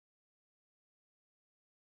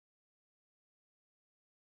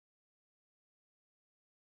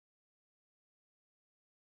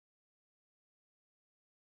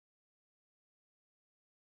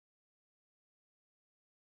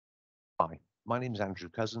My name is Andrew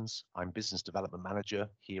Cousins. I'm Business Development Manager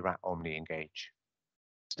here at Omningage.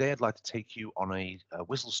 Today, I'd like to take you on a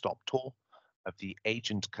whistle-stop tour of the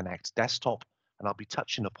Agent Connect desktop, and I'll be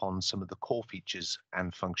touching upon some of the core features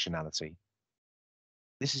and functionality.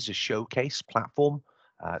 This is a showcase platform.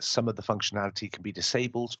 Some of the functionality can be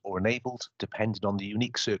disabled or enabled depending on the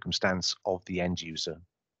unique circumstance of the end user.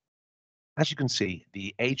 As you can see,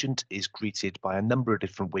 the agent is greeted by a number of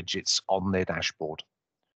different widgets on their dashboard.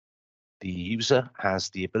 The user has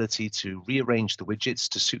the ability to rearrange the widgets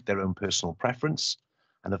to suit their own personal preference.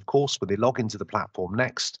 And of course, when they log into the platform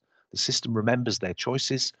next, the system remembers their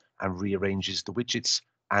choices and rearranges the widgets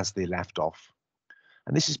as they left off.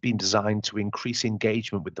 And this has been designed to increase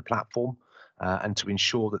engagement with the platform and to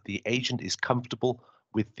ensure that the agent is comfortable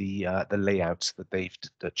with the layouts that they've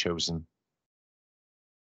chosen.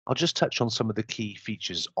 I'll just touch on some of the key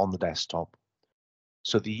features on the desktop.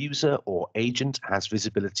 So the user or agent has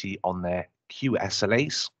visibility on their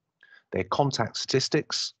QSLAs, their contact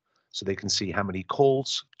statistics, so they can see how many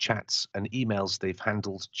calls, chats, and emails they've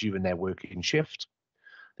handled during their working shift.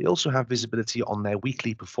 They also have visibility on their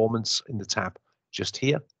weekly performance in the tab just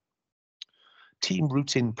here. Team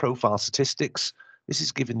routing profile statistics. This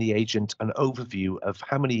is giving the agent an overview of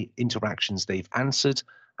how many interactions they've answered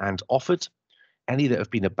and offered, any that have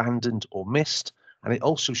been abandoned or missed, and it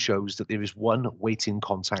also shows that there is one waiting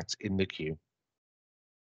contact in the queue.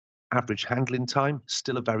 Average handling time,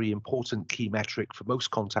 still a very important key metric for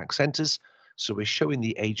most contact centers. So we're showing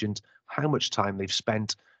the agent how much time they've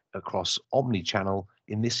spent across omni-channel,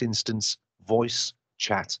 in this instance, voice,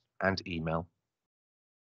 chat, and email.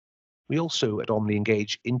 We also at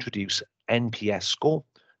OmniEngage introduce NPS score,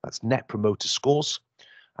 that's Net Promoter Scores.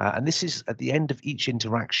 And this is at the end of each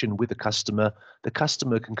interaction with the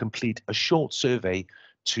customer can complete a short survey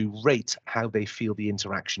to rate how they feel the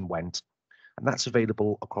interaction went. And that's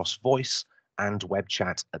available across voice and web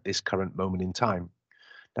chat at this current moment in time.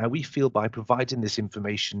 Now, we feel by providing this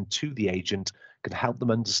information to the agent can help them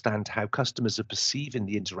understand how customers are perceiving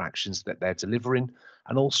the interactions that they're delivering,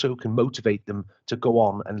 and also can motivate them to go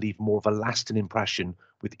on and leave more of a lasting impression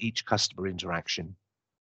with each customer interaction.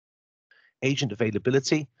 Agent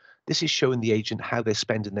availability. This is showing the agent how they're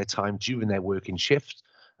spending their time during their working shift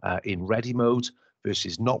in ready mode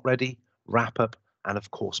versus not ready, wrap up, and of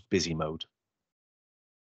course, busy mode.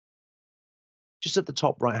 Just at the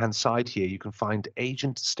top right-hand side here, you can find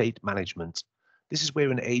agent state management. This is where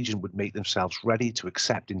an agent would make themselves ready to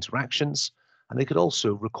accept interactions, and they could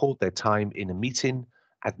also record their time in a meeting,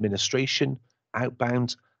 administration,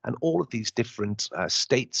 outbound, and all of these different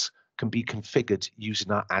states can be configured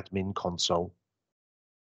using our admin console.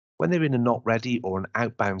 When they're in a not ready or an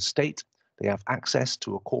outbound state, they have access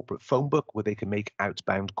to a corporate phone book where they can make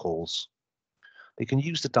outbound calls. They can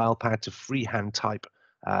use the dial pad to freehand type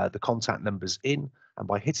the contact numbers in, and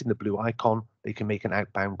by hitting the blue icon, they can make an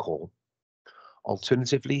outbound call.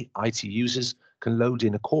 Alternatively, IT users can load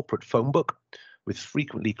in a corporate phone book with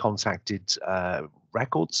frequently contacted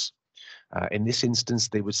records. In this instance,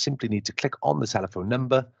 they would simply need to click on the telephone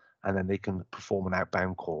number, and then they can perform an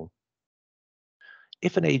outbound call.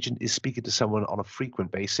 If an agent is speaking to someone on a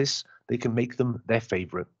frequent basis, they can make them their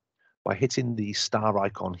favorite by hitting the star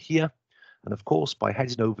icon here. And of course, by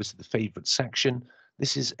heading over to the favorite section,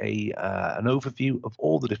 this is an overview of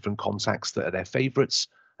all the different contacts that are their favorites,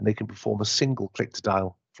 and they can perform a single click to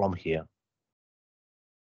dial from here.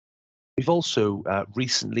 We've also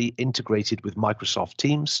recently integrated with Microsoft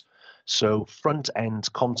Teams, so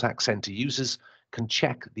front-end contact center users can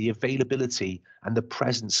check the availability and the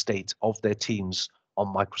present state of their teams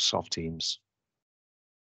on Microsoft Teams.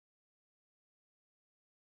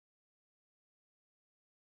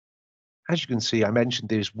 As you can see, I mentioned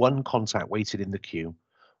there's one contact waited in the queue.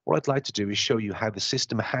 What I'd like to do is show you how the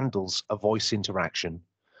system handles a voice interaction.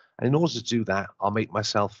 And in order to do that, I'll make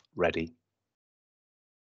myself ready.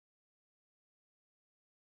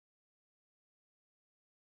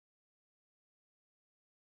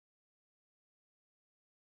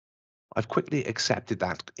 I've quickly accepted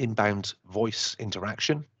that inbound voice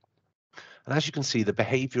interaction. And as you can see, the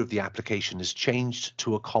behavior of the application has changed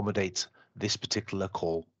to accommodate this particular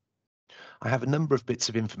call. I have a number of bits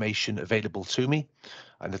of information available to me.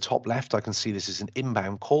 In the top left, I can see this is an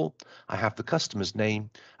inbound call. I have the customer's name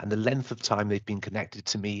and the length of time they've been connected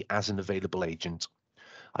to me as an available agent.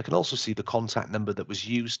 I can also see the contact number that was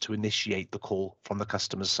used to initiate the call from the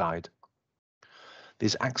customer's side.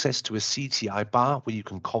 There's access to a CTI bar where you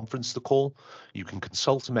can conference the call, you can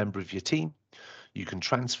consult a member of your team, you can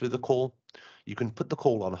transfer the call, you can put the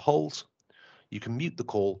call on hold, you can mute the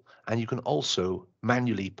call, and you can also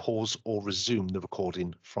manually pause or resume the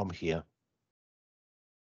recording from here.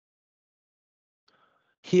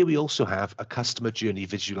 Here we also have a customer journey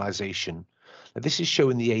visualization. Now, this is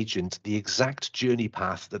showing the agent the exact journey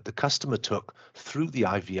path that the customer took through the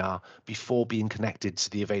IVR before being connected to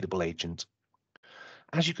the available agent.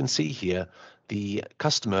 As you can see here, the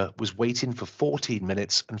customer was waiting for 14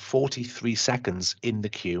 minutes and 43 seconds in the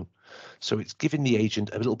queue. So it's giving the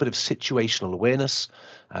agent a little bit of situational awareness.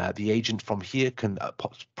 The agent from here can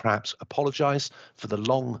perhaps apologize for the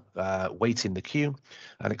long wait in the queue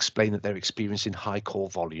and explain that they're experiencing high call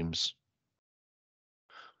volumes.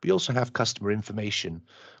 We also have customer information.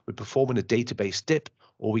 We're performing a database dip,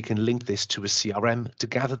 or we can link this to a CRM to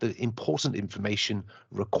gather the important information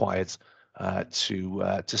required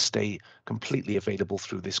to stay completely available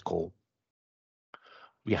through this call.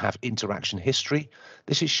 We have interaction history.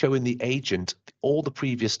 This is showing the agent all the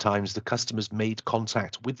previous times the customers made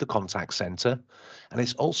contact with the contact center, and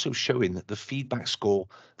it's also showing the feedback score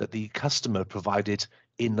that the customer provided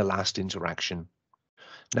in the last interaction.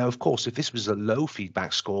 Now, of course, if this was a low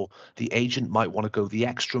feedback score, the agent might want to go the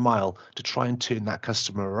extra mile to try and turn that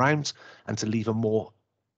customer around and to leave a more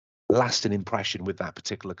lasting impression with that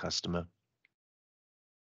particular customer.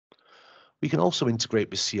 We can also integrate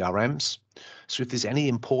with CRMs. So if there's any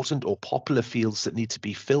important or popular fields that need to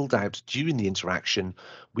be filled out during the interaction,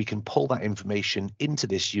 we can pull that information into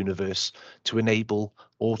this universe to enable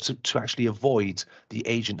or to actually avoid the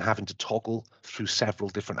agent having to toggle through several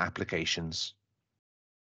different applications.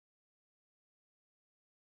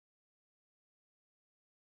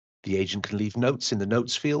 The agent can leave notes in the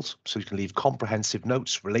notes field, so you can leave comprehensive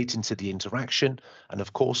notes relating to the interaction. And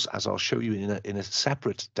of course, as I'll show you in a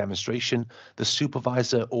separate demonstration, the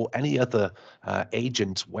supervisor or any other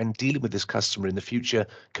agent, when dealing with this customer in the future,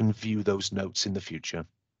 can view those notes in the future.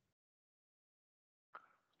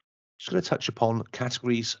 Just going to touch upon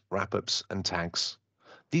categories, wrap-ups, and tags.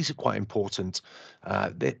 These are quite important.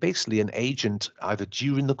 They're basically an agent, either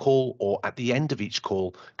during the call or at the end of each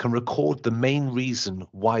call, can record the main reason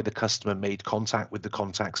why the customer made contact with the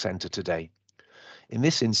contact center today. In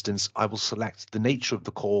this instance, I will select the nature of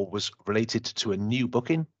the call was related to a new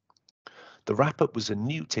booking. The wrap-up was a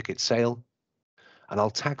new ticket sale, and I'll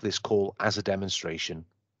tag this call as a demonstration.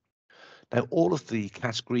 Now, all of the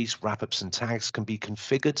categories, wrap-ups, and tags can be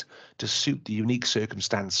configured to suit the unique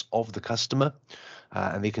circumstance of the customer,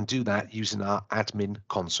 and they can do that using our admin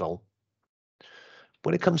console.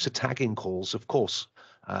 When it comes to tagging calls, of course,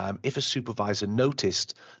 if a supervisor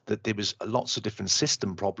noticed that there was lots of different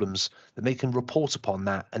system problems, then they can report upon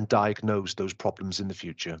that and diagnose those problems in the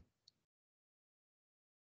future.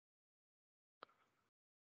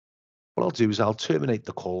 What I'll do is I'll terminate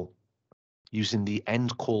the call using the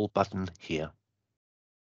end call button here.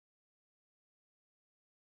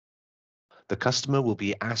 The customer will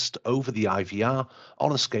be asked over the IVR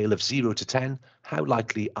on a scale of 0 to 10, how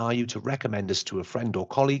likely are you to recommend us to a friend or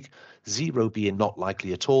colleague, 0 being not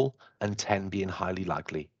likely at all, and 10 being highly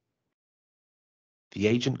likely. The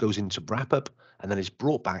agent goes into wrap up and then is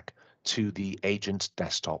brought back to the agent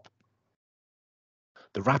desktop.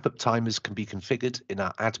 The wrap up timers can be configured in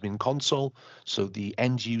our admin console, so the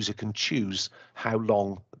end user can choose how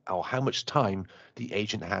long or how much time the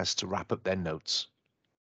agent has to wrap up their notes.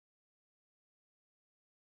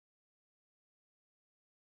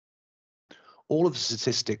 All of the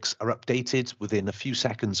statistics are updated within a few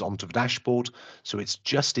seconds onto the dashboard, so it's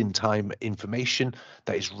just in time information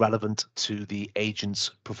that is relevant to the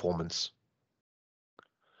agent's performance.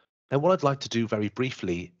 Now, what I'd like to do very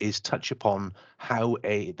briefly is touch upon how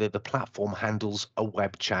the platform handles a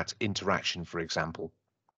web chat interaction, for example.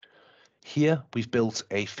 Here, we've built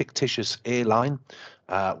a fictitious airline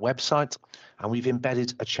website, and we've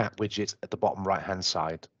embedded a chat widget at the bottom right-hand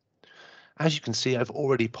side. As you can see, I've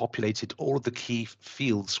already populated all of the key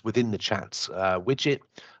fields within the chat widget,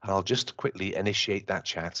 and I'll just quickly initiate that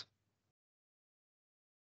chat.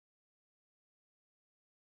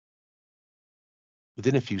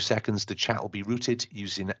 Within a few seconds, the chat will be routed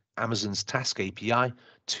using Amazon's Task API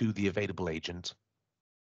to the available agent.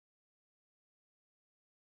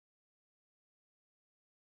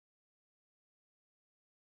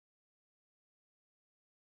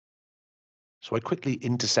 So I quickly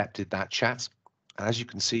intercepted that chat. As you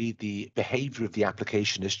can see, the behavior of the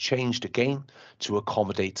application has changed again to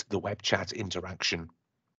accommodate the web chat interaction.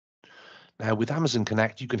 Now, with Amazon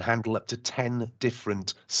Connect, you can handle up to 10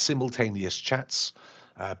 different simultaneous chats.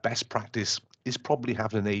 Best practice is probably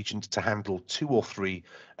having an agent to handle 2 or 3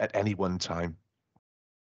 at any one time.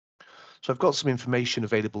 So I've got some information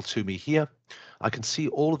available to me here. I can see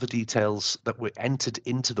all of the details that were entered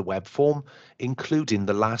into the web form, including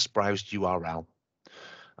the last browsed URL.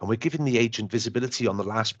 And we're giving the agent visibility on the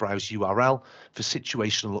last browsed URL for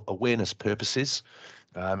situational awareness purposes.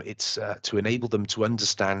 It's to enable them to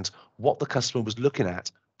understand what the customer was looking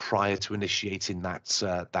at prior to initiating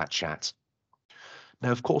that chat.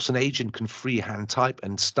 Now, of course, an agent can freehand type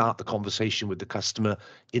and start the conversation with the customer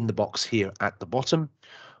in the box here at the bottom,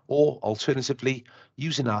 or alternatively,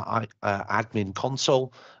 using our admin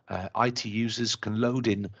console, IT users can load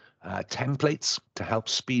in templates to help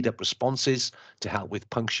speed up responses, to help with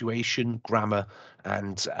punctuation, grammar,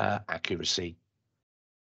 and accuracy.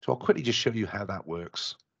 So I'll quickly just show you how that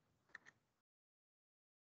works.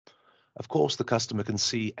 Of course, the customer can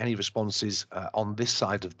see any responses on this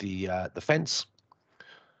side of the fence,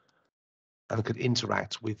 and can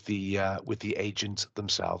interact with the agent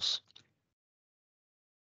themselves.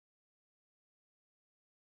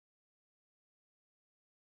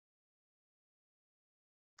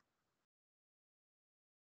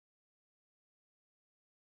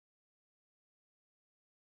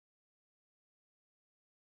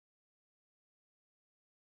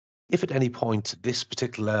 If at any point this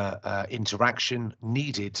particular interaction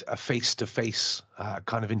needed a face-to-face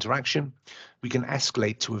kind of interaction, we can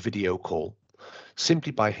escalate to a video call.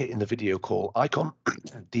 Simply by hitting the video call icon,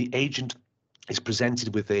 the agent is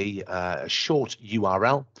presented with a short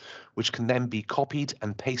URL, which can then be copied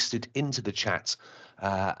and pasted into the chat,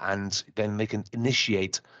 and then they can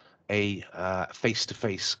initiate a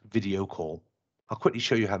face-to-face video call. I'll quickly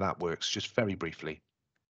show you how that works, just very briefly.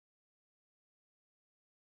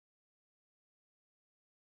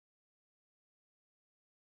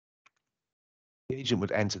 The agent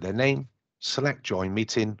would enter their name, select join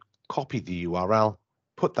meeting, copy the URL,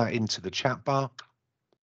 put that into the chat bar.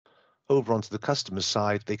 Over onto the customer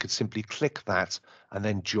side, they could simply click that and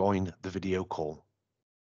then join the video call.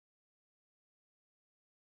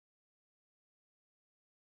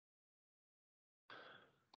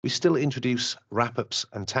 We still introduce wrap-ups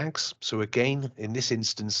and tags. So again, in this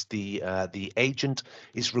instance, the agent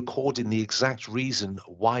is recording the exact reason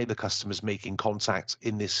why the customer is making contact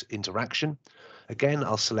in this interaction. Again,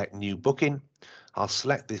 I'll select new booking. I'll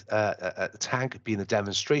select the tag being a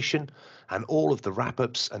demonstration, and all of the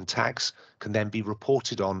wrap-ups and tags can then be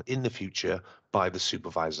reported on in the future by the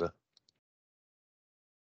supervisor.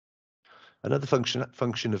 Another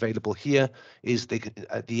function available here is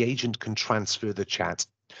the agent can transfer the chat.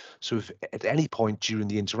 So if at any point during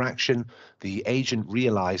the interaction, the agent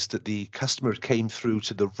realized that the customer came through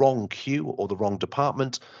to the wrong queue or the wrong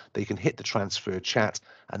department, they can hit the transfer chat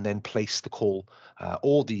and then place the call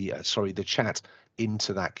or the chat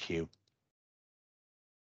into that queue.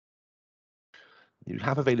 You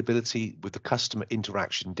have availability with the customer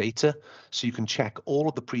interaction data, so you can check all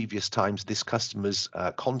of the previous times this customer's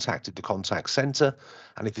contacted the contact center,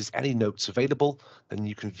 and if there's any notes available, then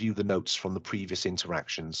you can view the notes from the previous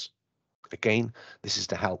interactions. Again, this is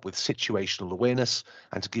to help with situational awareness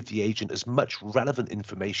and to give the agent as much relevant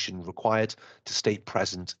information required to stay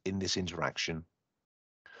present in this interaction.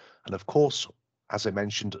 And of course, as I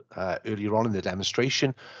mentioned earlier on in the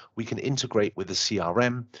demonstration, we can integrate with the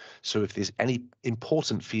CRM. So if there's any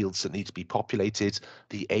important fields that need to be populated,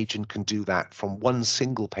 the agent can do that from one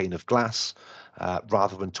single pane of glass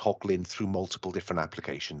rather than toggling through multiple different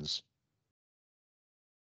applications.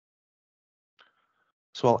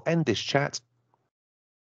 So I'll end this chat.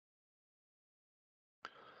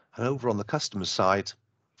 And over on the customer side,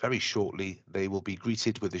 very shortly, they will be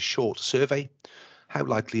greeted with a short survey. How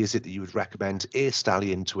likely is it that you would recommend Air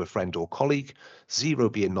Stallion to a friend or colleague, 0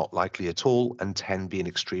 being not likely at all, and 10 being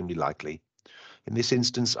extremely likely? In this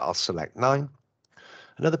instance, I'll select 9.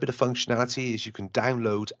 Another bit of functionality is you can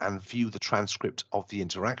download and view the transcript of the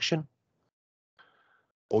interaction,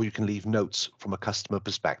 or you can leave notes from a customer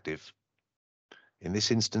perspective. In this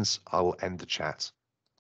instance, I will end the chat.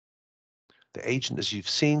 The agent, as you've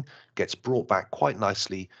seen, gets brought back quite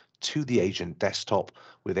nicely to the agent desktop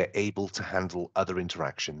where they're able to handle other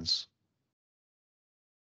interactions.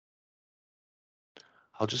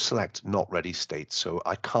 I'll just select not ready state, so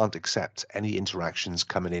I can't accept any interactions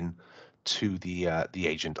coming in to the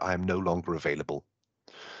agent. I am no longer available.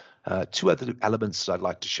 Two other elements I'd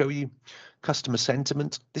like to show you. Customer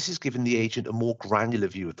sentiment. This is giving the agent a more granular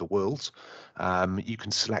view of the world. You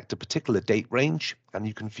can select a particular date range and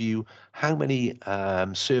you can view how many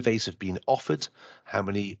surveys have been offered, how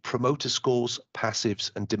many promoter scores,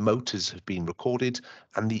 passives and demoters have been recorded,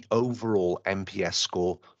 and the overall NPS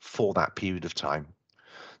score for that period of time.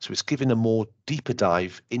 So it's giving a more deeper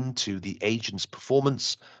dive into the agent's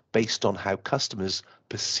performance based on how customers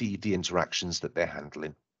perceive the interactions that they're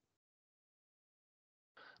handling.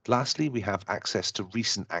 Lastly, we have access to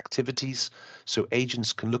recent activities, so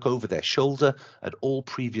agents can look over their shoulder at all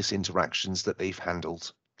previous interactions that they've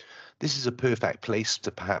handled. This is a perfect place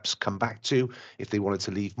to perhaps come back to if they wanted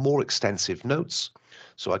to leave more extensive notes.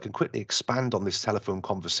 So I can quickly expand on this telephone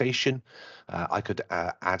conversation. I could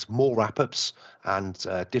add more wrap-ups and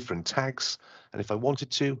different tags. And if I wanted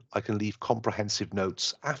to, I can leave comprehensive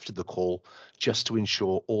notes after the call just to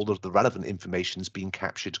ensure all of the relevant information is being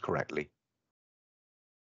captured correctly.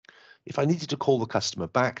 If I needed to call the customer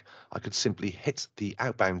back, I could simply hit the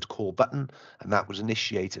outbound call button and that would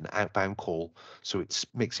initiate an outbound call. So it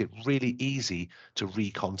makes it really easy to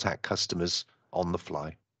recontact customers on the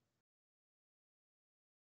fly.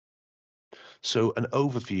 So an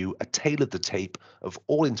overview, a tail of the tape of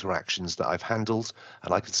all interactions that I've handled,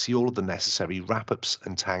 and I can see all of the necessary wrap-ups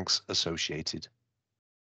and tags associated.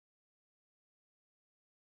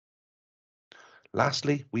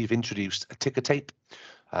 Lastly, we've introduced a ticker tape.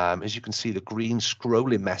 As you can see, the green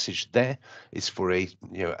scrolling message there is for a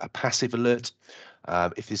passive alert.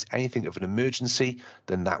 If there's anything of an emergency,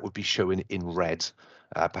 then that would be showing in red.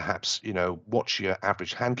 Perhaps, what's your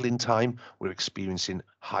average handling time? We're experiencing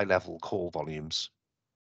high level call volumes.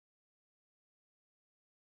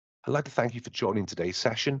 I'd like to thank you for joining today's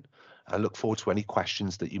session. I look forward to any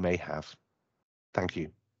questions that you may have. Thank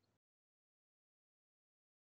you.